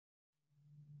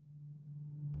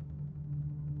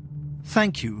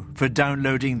Thank you for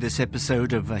downloading this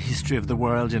episode of A History of the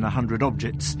World in 100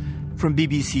 Objects from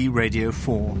BBC Radio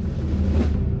 4.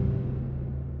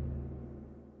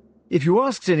 If you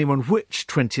asked anyone which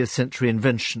 20th century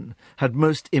invention had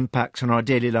most impact on our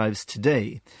daily lives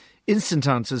today, instant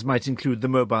answers might include the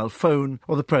mobile phone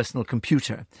or the personal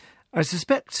computer. I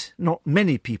suspect not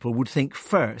many people would think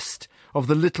first of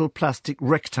the little plastic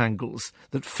rectangles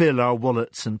that fill our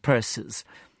wallets and purses.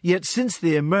 Yet since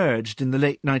they emerged in the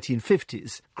late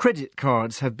 1950s, credit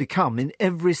cards have become, in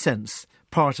every sense,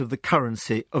 part of the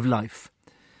currency of life.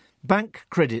 Bank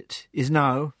credit is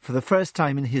now, for the first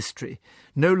time in history,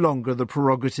 no longer the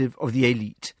prerogative of the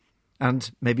elite.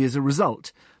 And, maybe as a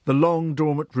result, the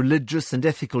long-dormant religious and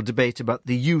ethical debate about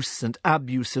the use and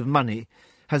abuse of money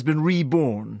has been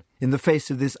reborn in the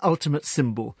face of this ultimate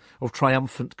symbol of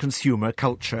triumphant consumer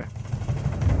culture.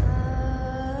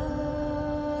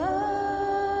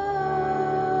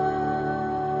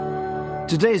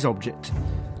 Today's object,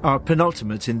 our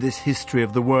penultimate in this history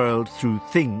of the world through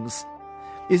things,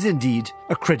 is indeed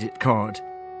a credit card.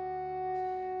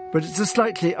 But it's a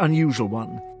slightly unusual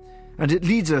one, and it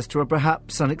leads us to a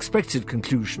perhaps unexpected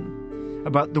conclusion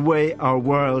about the way our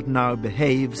world now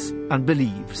behaves and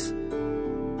believes.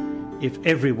 If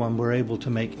everyone were able to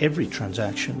make every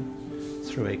transaction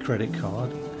through a credit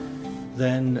card,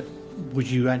 then would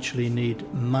you actually need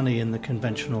money in the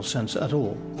conventional sense at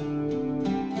all?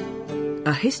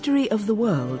 A History of the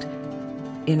World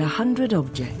in 100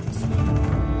 Objects.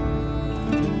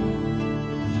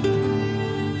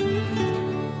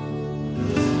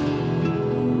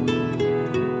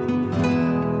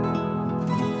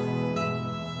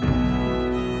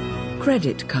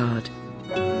 Credit card.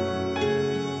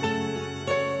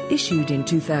 Issued in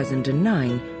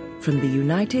 2009 from the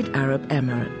United Arab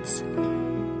Emirates.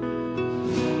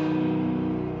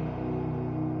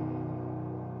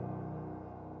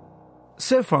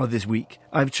 So far this week,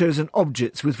 I've chosen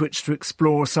objects with which to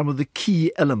explore some of the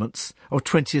key elements of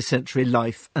 20th century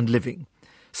life and living.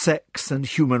 Sex and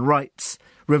human rights,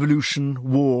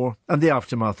 revolution, war, and the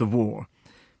aftermath of war.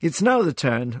 It's now the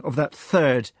turn of that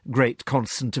third great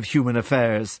constant of human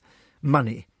affairs,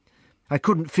 money. I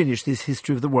couldn't finish this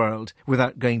history of the world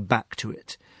without going back to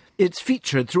it. It's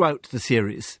featured throughout the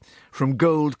series, from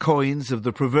gold coins of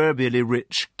the proverbially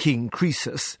rich King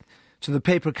Croesus to the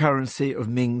paper currency of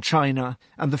Ming China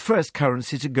and the first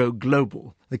currency to go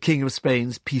global, the King of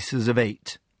Spain's pieces of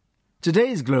 8.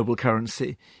 Today's global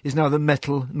currency is neither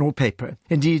metal nor paper.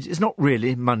 Indeed, it's not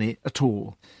really money at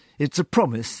all. It's a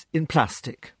promise in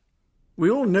plastic. We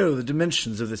all know the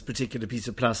dimensions of this particular piece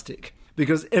of plastic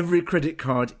because every credit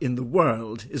card in the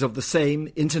world is of the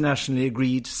same internationally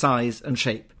agreed size and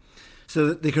shape, so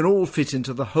that they can all fit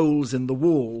into the holes in the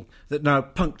wall that now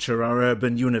puncture our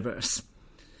urban universe.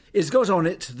 It's got on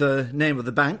it the name of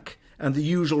the bank and the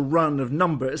usual run of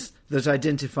numbers that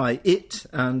identify it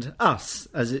and us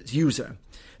as its user.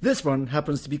 This one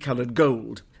happens to be coloured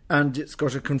gold, and it's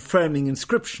got a confirming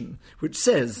inscription which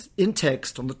says, in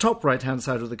text on the top right-hand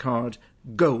side of the card,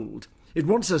 gold. It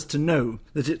wants us to know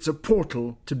that it's a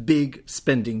portal to big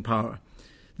spending power.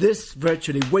 This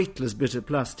virtually weightless bit of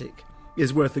plastic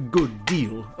is worth a good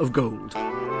deal of gold.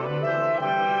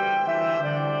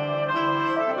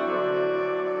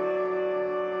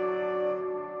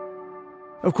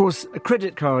 Of course, a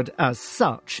credit card as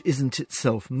such isn't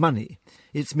itself money.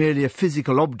 It's merely a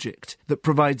physical object that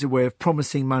provides a way of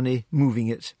promising money, moving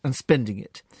it and spending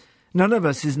it. None of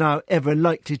us is now ever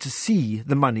likely to see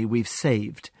the money we've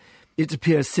saved. It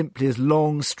appears simply as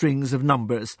long strings of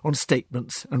numbers on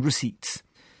statements and receipts.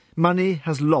 Money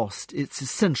has lost its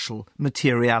essential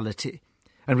materiality,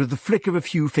 and with the flick of a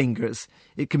few fingers,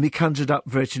 it can be conjured up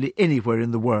virtually anywhere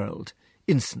in the world,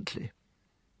 instantly.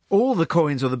 All the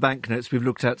coins or the banknotes we've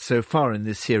looked at so far in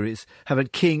this series have a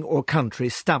king or country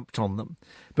stamped on them,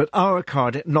 but our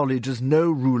card acknowledges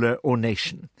no ruler or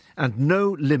nation, and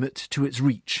no limit to its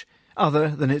reach, other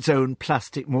than its own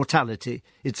plastic mortality,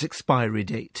 its expiry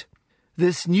date.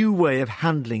 This new way of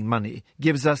handling money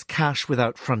gives us cash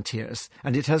without frontiers,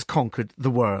 and it has conquered the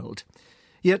world.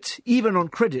 Yet, even on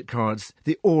credit cards,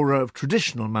 the aura of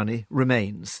traditional money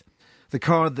remains. The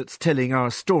card that's telling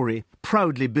our story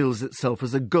proudly bills itself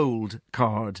as a gold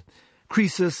card.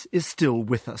 Croesus is still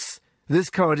with us. This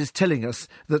card is telling us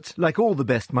that, like all the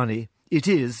best money, it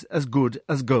is as good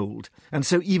as gold, and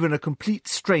so even a complete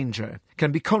stranger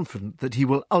can be confident that he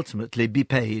will ultimately be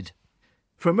paid.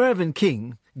 For Mervyn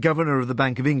King, Governor of the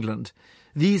Bank of England,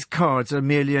 these cards are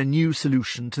merely a new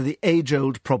solution to the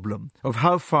age-old problem of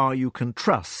how far you can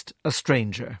trust a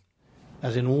stranger.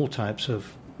 As in all types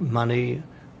of money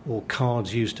or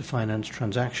cards used to finance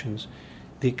transactions,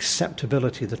 the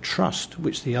acceptability, the trust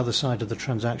which the other side of the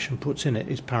transaction puts in it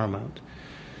is paramount.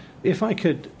 If I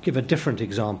could give a different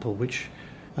example, which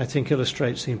I think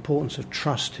illustrates the importance of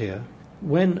trust here.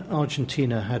 When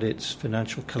Argentina had its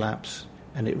financial collapse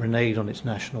and it reneged on its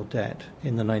national debt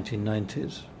in the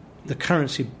 1990s, the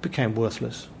currency became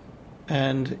worthless.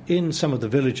 And in some of the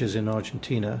villages in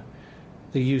Argentina,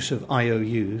 the use of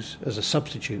IOUs as a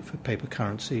substitute for paper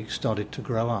currency started to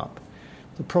grow up.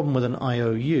 The problem with an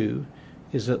IOU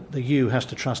is that the U has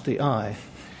to trust the I,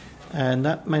 and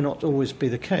that may not always be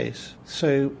the case.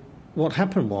 So what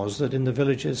happened was that in the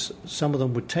villages, some of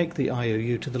them would take the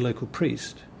IOU to the local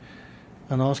priest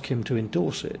and ask him to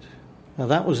endorse it. Now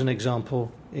that was an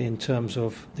example in terms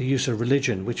of the use of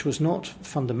religion, which was not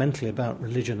fundamentally about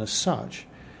religion as such,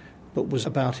 but was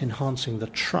about enhancing the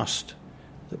trust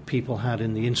that people had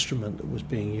in the instrument that was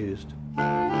being used.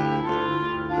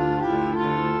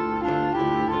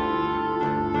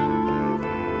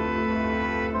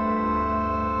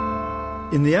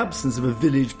 In the absence of a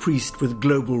village priest with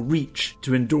global reach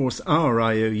to endorse our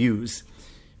IOUs,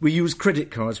 we use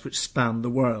credit cards which span the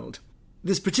world.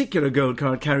 This particular gold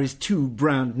card carries two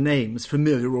brand names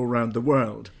familiar all around the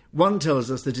world. One tells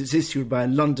us that it's issued by a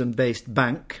London-based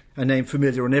bank, a name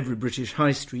familiar on every British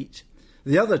high street.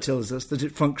 The other tells us that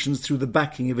it functions through the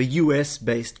backing of a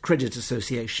US-based credit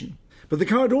association. But the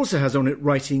card also has on it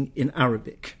writing in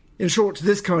Arabic. In short,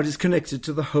 this card is connected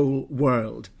to the whole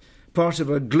world, part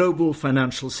of a global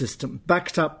financial system,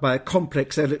 backed up by a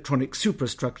complex electronic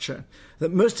superstructure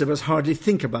that most of us hardly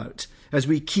think about as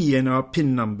we key in our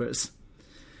PIN numbers.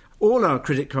 All our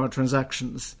credit card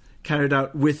transactions, carried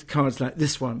out with cards like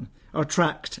this one, are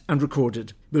tracked and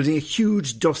recorded, building a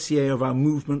huge dossier of our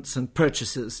movements and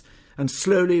purchases, and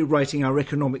slowly writing our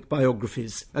economic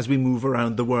biographies as we move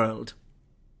around the world.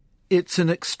 It's an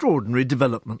extraordinary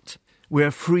development. We're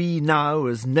free now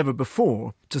as never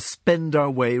before to spend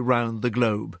our way round the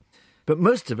globe. But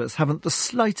most of us haven't the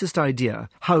slightest idea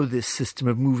how this system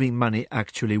of moving money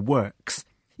actually works.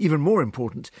 Even more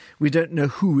important, we don't know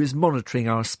who is monitoring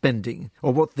our spending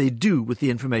or what they do with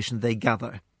the information they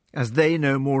gather. As they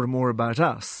know more and more about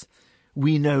us,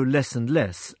 we know less and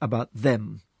less about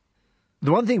them.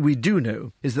 The one thing we do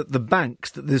know is that the banks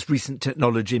that this recent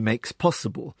technology makes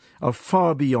possible are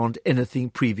far beyond anything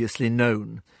previously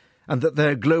known, and that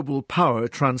their global power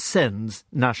transcends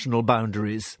national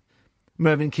boundaries.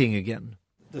 Mervyn King again.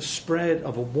 The spread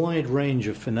of a wide range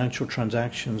of financial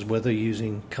transactions, whether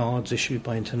using cards issued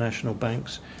by international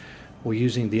banks or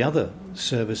using the other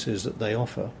services that they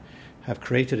offer, have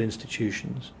created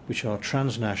institutions which are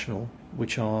transnational,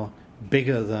 which are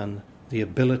bigger than the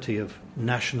ability of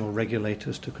national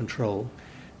regulators to control,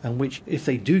 and which, if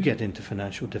they do get into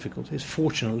financial difficulties,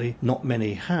 fortunately not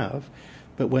many have,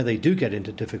 but where they do get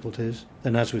into difficulties,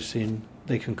 then as we've seen,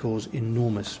 they can cause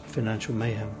enormous financial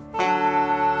mayhem.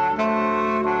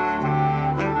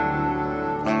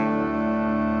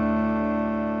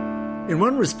 In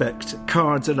one respect,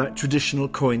 cards are like traditional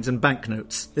coins and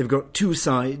banknotes. They've got two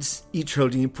sides, each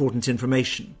holding important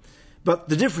information. But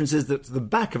the difference is that the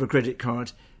back of a credit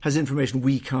card has information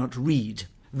we can't read.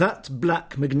 That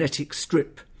black magnetic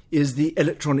strip is the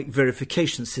electronic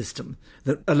verification system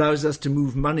that allows us to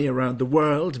move money around the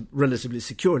world relatively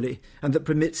securely and that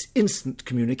permits instant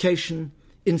communication,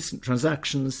 instant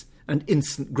transactions, and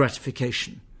instant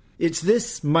gratification. It's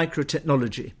this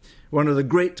microtechnology, one of the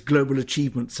great global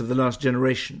achievements of the last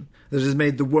generation, that has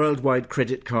made the worldwide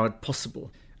credit card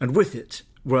possible, and with it,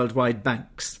 worldwide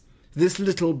banks. This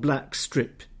little black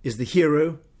strip is the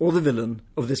hero or the villain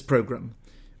of this programme.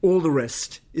 All the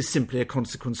rest is simply a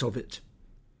consequence of it.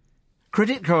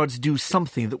 Credit cards do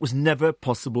something that was never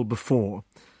possible before.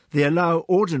 They allow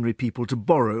ordinary people to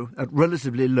borrow at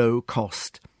relatively low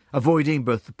cost, avoiding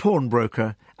both the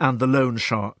pawnbroker and the loan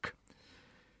shark.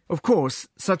 Of course,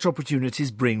 such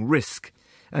opportunities bring risk,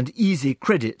 and easy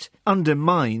credit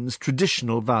undermines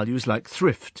traditional values like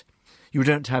thrift. You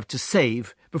don't have to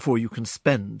save before you can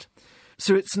spend.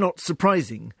 So it's not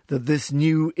surprising that this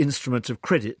new instrument of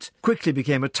credit quickly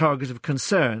became a target of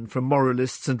concern from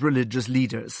moralists and religious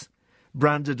leaders,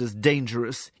 branded as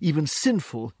dangerous, even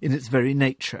sinful in its very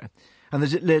nature, and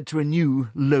that it led to a new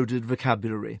loaded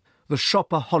vocabulary. The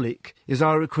shopaholic is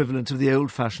our equivalent of the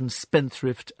old-fashioned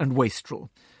spendthrift and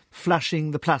wastrel.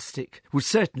 Flashing the plastic would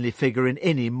certainly figure in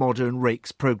any modern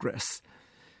rake's progress.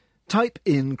 Type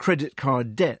in credit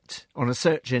card debt on a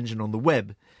search engine on the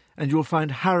web, and you'll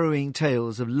find harrowing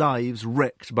tales of lives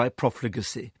wrecked by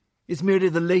profligacy. It's merely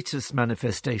the latest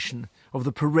manifestation of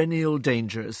the perennial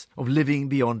dangers of living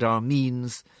beyond our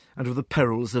means and of the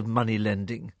perils of money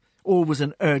lending, always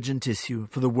an urgent issue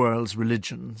for the world's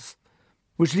religions.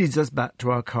 Which leads us back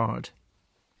to our card.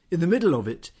 In the middle of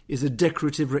it is a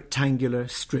decorative rectangular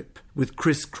strip with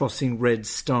criss-crossing red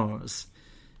stars.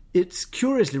 It's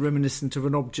curiously reminiscent of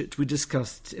an object we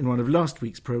discussed in one of last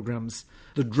week's programmes,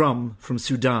 the drum from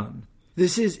Sudan.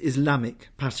 This is Islamic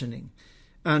patterning,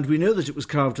 and we know that it was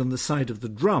carved on the side of the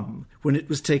drum when it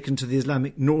was taken to the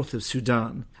Islamic north of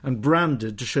Sudan and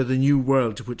branded to show the new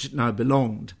world to which it now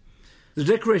belonged. The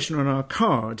decoration on our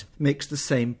card makes the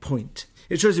same point.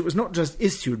 It shows it was not just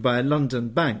issued by a London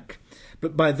bank,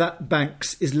 but by that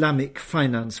bank's Islamic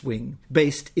finance wing,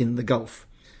 based in the Gulf.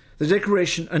 The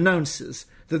decoration announces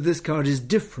that this card is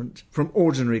different from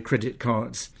ordinary credit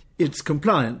cards. It's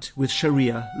compliant with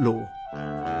Sharia law.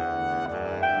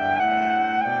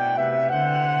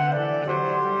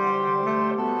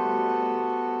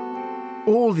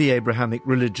 All the Abrahamic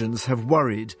religions have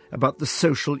worried about the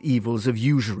social evils of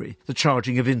usury, the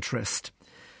charging of interest.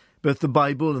 Both the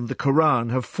Bible and the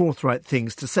Quran have forthright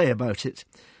things to say about it.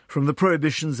 From the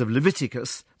prohibitions of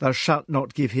Leviticus, thou shalt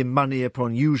not give him money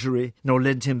upon usury, nor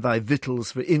lend him thy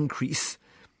victuals for increase,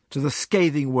 to the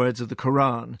scathing words of the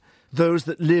Quran, those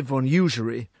that live on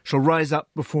usury shall rise up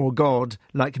before God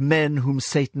like men whom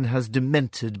Satan has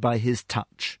demented by his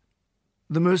touch.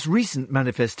 The most recent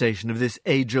manifestation of this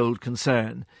age-old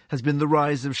concern has been the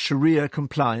rise of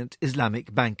Sharia-compliant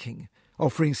Islamic banking,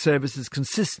 offering services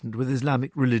consistent with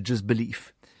Islamic religious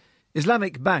belief.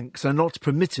 Islamic banks are not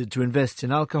permitted to invest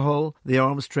in alcohol, the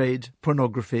arms trade,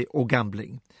 pornography or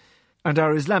gambling. And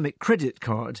our Islamic credit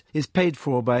card is paid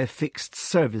for by a fixed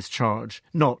service charge,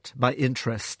 not by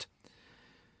interest.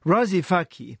 Razi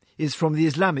Fakih is from the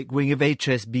Islamic wing of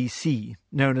HSBC,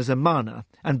 known as Amana,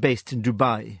 and based in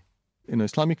Dubai.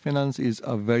 Islamic finance is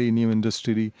a very new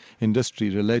industry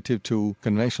relative to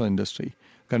conventional industry.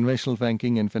 Conventional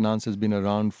banking and finance has been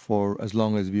around for as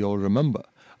long as we all remember.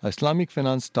 Islamic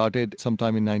finance started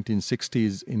sometime in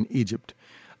 1960s in Egypt.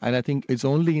 And I think it's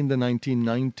only in the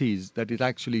 1990s that it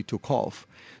actually took off.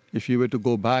 If you were to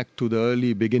go back to the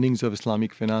early beginnings of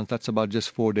Islamic finance, that's about just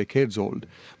 4 decades old.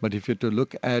 But if you're to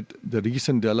look at the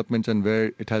recent developments and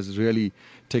where it has really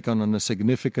taken on a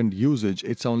significant usage,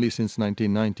 it's only since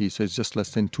 1990, so it's just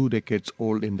less than 2 decades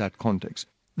old in that context.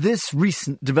 This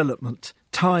recent development,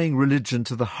 tying religion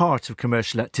to the heart of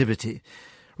commercial activity,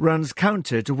 runs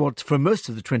counter to what for most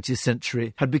of the 20th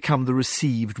century had become the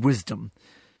received wisdom.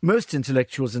 Most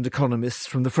intellectuals and economists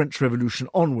from the French Revolution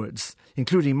onwards,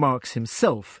 including Marx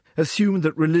himself, assumed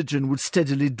that religion would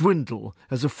steadily dwindle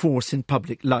as a force in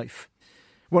public life.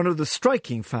 One of the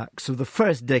striking facts of the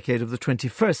first decade of the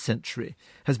 21st century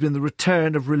has been the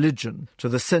return of religion to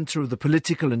the centre of the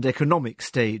political and economic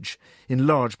stage in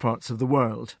large parts of the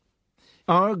world.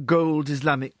 Our gold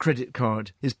Islamic credit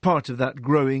card is part of that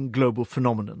growing global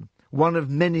phenomenon, one of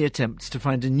many attempts to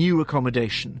find a new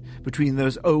accommodation between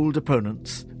those old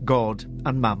opponents, God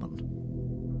and Mammon.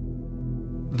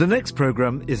 The next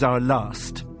programme is our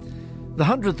last. The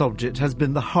 100th object has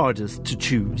been the hardest to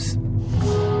choose.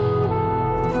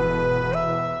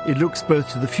 It looks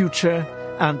both to the future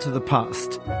and to the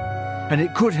past, and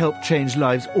it could help change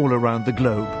lives all around the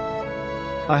globe.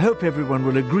 I hope everyone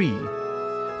will agree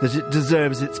that it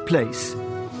deserves its place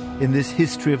in this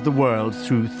history of the world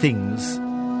through things.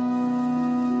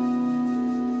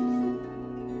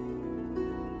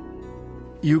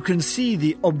 You can see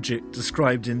the object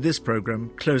described in this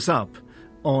programme close up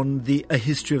on the A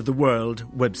History of the World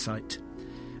website,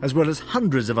 as well as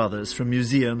hundreds of others from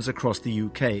museums across the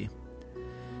UK.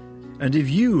 And if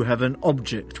you have an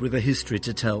object with a history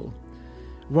to tell,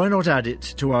 why not add it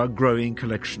to our growing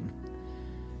collection?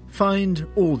 Find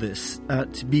all this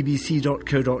at bbc.co.uk/A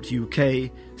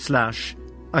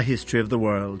History of the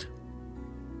World.